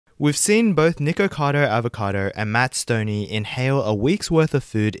We've seen both Nikocado Avocado and Matt Stonie inhale a week's worth of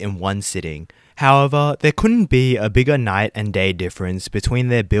food in one sitting. However, there couldn't be a bigger night and day difference between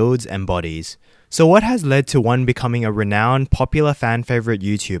their builds and bodies. So what has led to one becoming a renowned, popular fan favorite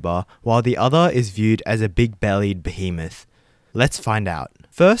YouTuber, while the other is viewed as a big-bellied behemoth? Let's find out.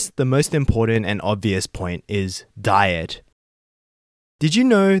 First, the most important and obvious point is diet. Did you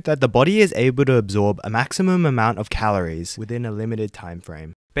know that the body is able to absorb a maximum amount of calories within a limited time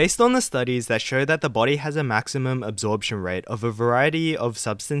frame? Based on the studies that show that the body has a maximum absorption rate of a variety of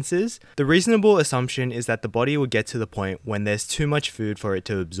substances, the reasonable assumption is that the body would get to the point when there's too much food for it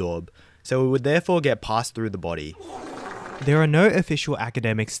to absorb, so it would therefore get passed through the body. There are no official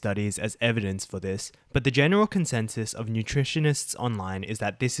academic studies as evidence for this, but the general consensus of nutritionists online is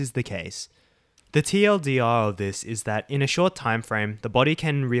that this is the case. The TLDR of this is that in a short time frame, the body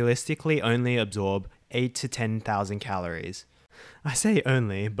can realistically only absorb 8 to 10,000 calories. I say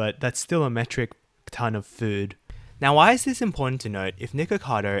only, but that's still a metric ton of food. Now, why is this important to note if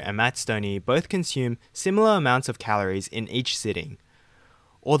Nikocado and Matt Stonie both consume similar amounts of calories in each sitting?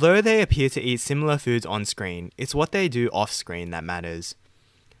 Although they appear to eat similar foods on screen, it's what they do off screen that matters.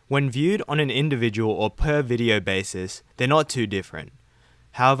 When viewed on an individual or per video basis, they're not too different.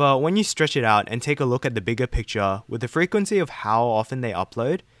 However, when you stretch it out and take a look at the bigger picture with the frequency of how often they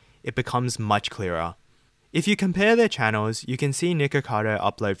upload, it becomes much clearer. If you compare their channels, you can see Nikocado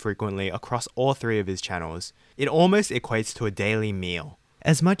upload frequently across all three of his channels. It almost equates to a daily meal.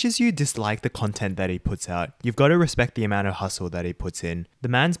 As much as you dislike the content that he puts out, you've got to respect the amount of hustle that he puts in. The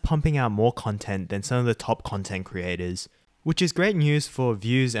man's pumping out more content than some of the top content creators, which is great news for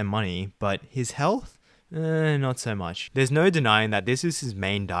views and money, but his health? Not so much. There's no denying that this is his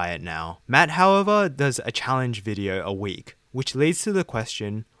main diet now. Matt, however, does a challenge video a week, which leads to the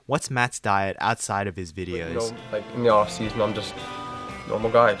question, what's Matt's diet outside of his videos? Like in the off season, I'm just a normal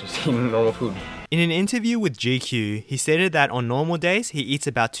guy, just eating normal food. In an interview with GQ, he stated that on normal days, he eats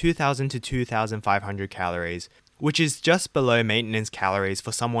about 2,000 to 2,500 calories, which is just below maintenance calories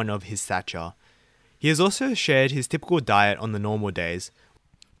for someone of his stature. He has also shared his typical diet on the normal days.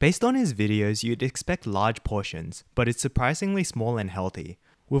 Based on his videos, you'd expect large portions, but it's surprisingly small and healthy.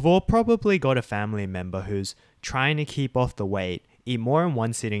 We've all probably got a family member who's trying to keep off the weight, eat more in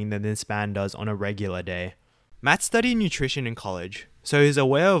one sitting than this man does on a regular day. Matt studied nutrition in college, so he's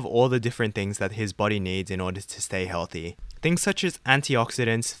aware of all the different things that his body needs in order to stay healthy. Things such as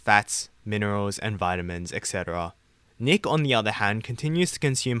antioxidants, fats, minerals, and vitamins, etc. Nick, on the other hand, continues to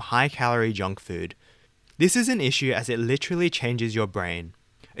consume high-calorie junk food. This is an issue as it literally changes your brain.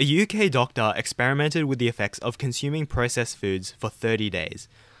 A UK doctor experimented with the effects of consuming processed foods for 30 days.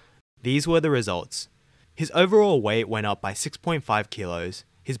 These were the results. His overall weight went up by 6.5 kilos,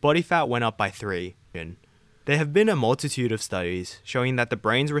 his body fat went up by 3. There have been a multitude of studies showing that the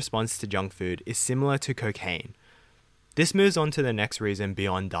brain's response to junk food is similar to cocaine. This moves on to the next reason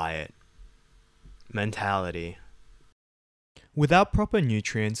beyond diet. Mentality. Without proper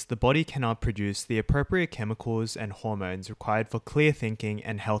nutrients, the body cannot produce the appropriate chemicals and hormones required for clear thinking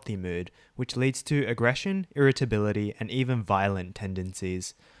and healthy mood, which leads to aggression, irritability, and even violent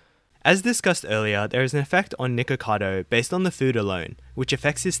tendencies. As discussed earlier, there is an effect on Nikocado based on the food alone, which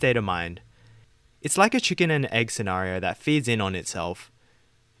affects his state of mind. It's like a chicken and egg scenario that feeds in on itself.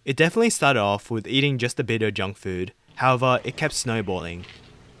 It definitely started off with eating just a bit of junk food, however, it kept snowballing.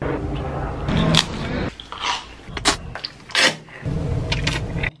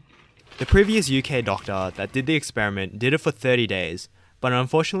 The previous UK doctor that did the experiment did it for 30 days, but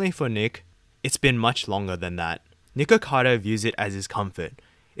unfortunately for Nick, it's been much longer than that. Nikocado views it as his comfort.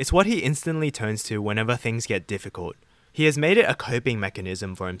 It's what he instantly turns to whenever things get difficult. He has made it a coping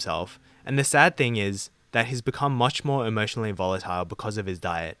mechanism for himself, and the sad thing is that he's become much more emotionally volatile because of his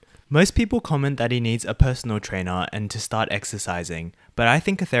diet. Most people comment that he needs a personal trainer and to start exercising, but I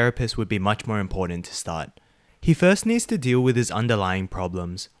think a therapist would be much more important to start. He first needs to deal with his underlying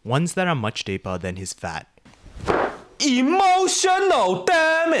problems, ones that are much deeper than his fat. Emotional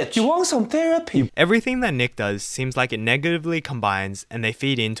damage! You want some therapy? Everything that Nick does seems like it negatively combines and they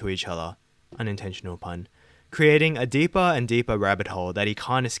feed into each other, unintentional pun, creating a deeper and deeper rabbit hole that he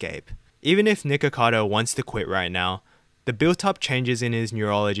can't escape. Even if Nikocado wants to quit right now, the built-up changes in his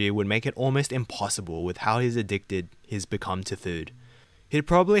neurology would make it almost impossible with how addicted he's become to food. He'd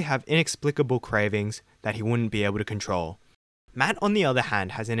probably have inexplicable cravings that he wouldn't be able to control. Matt, on the other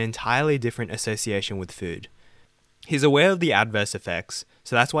hand, has an entirely different association with food. He's aware of the adverse effects,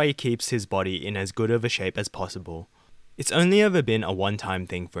 so that's why he keeps his body in as good of a shape as possible. It's only ever been a one-time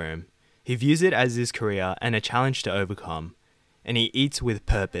thing for him. He views it as his career and a challenge to overcome. And he eats with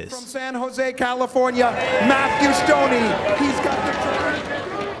purpose. From San Jose, California, Matt Stonie. He's got the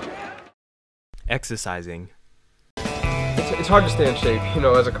exercising. It's hard to stay in shape, you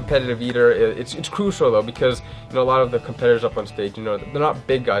know, as a competitive eater. It's crucial though, because you know a lot of the competitors up on stage, you know, they're not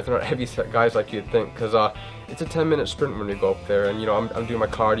big guys, they're not heavy set guys like you'd think, because it's a 10-minute sprint when we go up there, and you know I'm doing my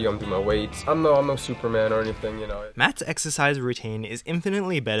cardio, I'm doing my weights. I'm no Superman or anything, you know. Matt's exercise routine is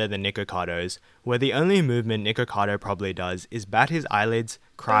infinitely better than Nikocado's, where the only movement Nikocado probably does is bat his eyelids,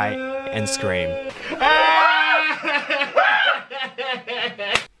 cry, and scream.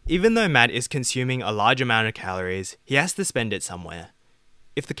 Even though Matt is consuming a large amount of calories, he has to spend it somewhere.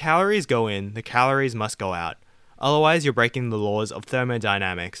 If the calories go in, the calories must go out. Otherwise, you're breaking the laws of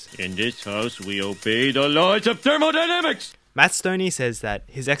thermodynamics. In this house, we obey the laws of thermodynamics! Matt Stonie says that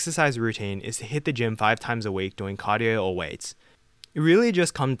his exercise routine is to hit the gym 5 times a week doing cardio or weights. It really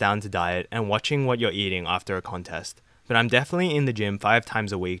just comes down to diet and watching what you're eating after a contest. But I'm definitely in the gym 5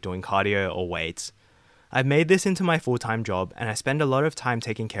 times a week doing cardio or weights. I've made this into my full-time job and I spend a lot of time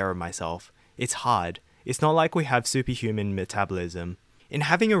taking care of myself. It's hard. It's not like we have superhuman metabolism. In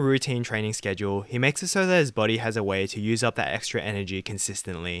having a routine training schedule, he makes it so that his body has a way to use up that extra energy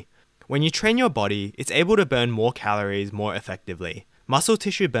consistently. When you train your body, it's able to burn more calories more effectively. Muscle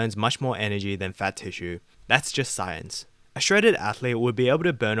tissue burns much more energy than fat tissue. That's just science. A shredded athlete would be able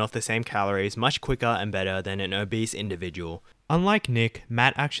to burn off the same calories much quicker and better than an obese individual. Unlike Nick,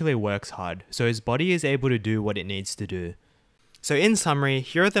 Matt actually works hard, so his body is able to do what it needs to do. So in summary,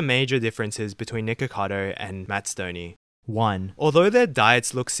 here are the major differences between Nikocado and Matt Stonie. 1. Although their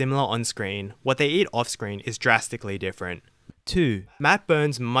diets look similar on screen, what they eat off screen is drastically different. 2. Matt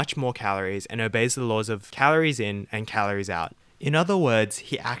burns much more calories and obeys the laws of calories in and calories out. In other words,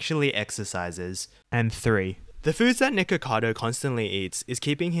 he actually exercises. And 3. The foods that Nikocado constantly eats is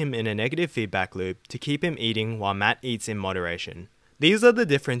keeping him in a negative feedback loop to keep him eating while Matt eats in moderation. These are the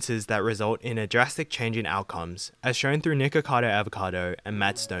differences that result in a drastic change in outcomes, as shown through Nikocado Avocado and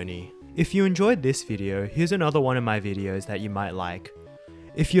Matt Stonie. If you enjoyed this video, here's another one of my videos that you might like.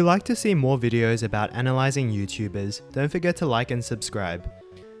 If you like to see more videos about analyzing YouTubers, don't forget to like and subscribe.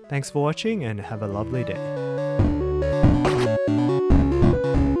 Thanks for watching and have a lovely day.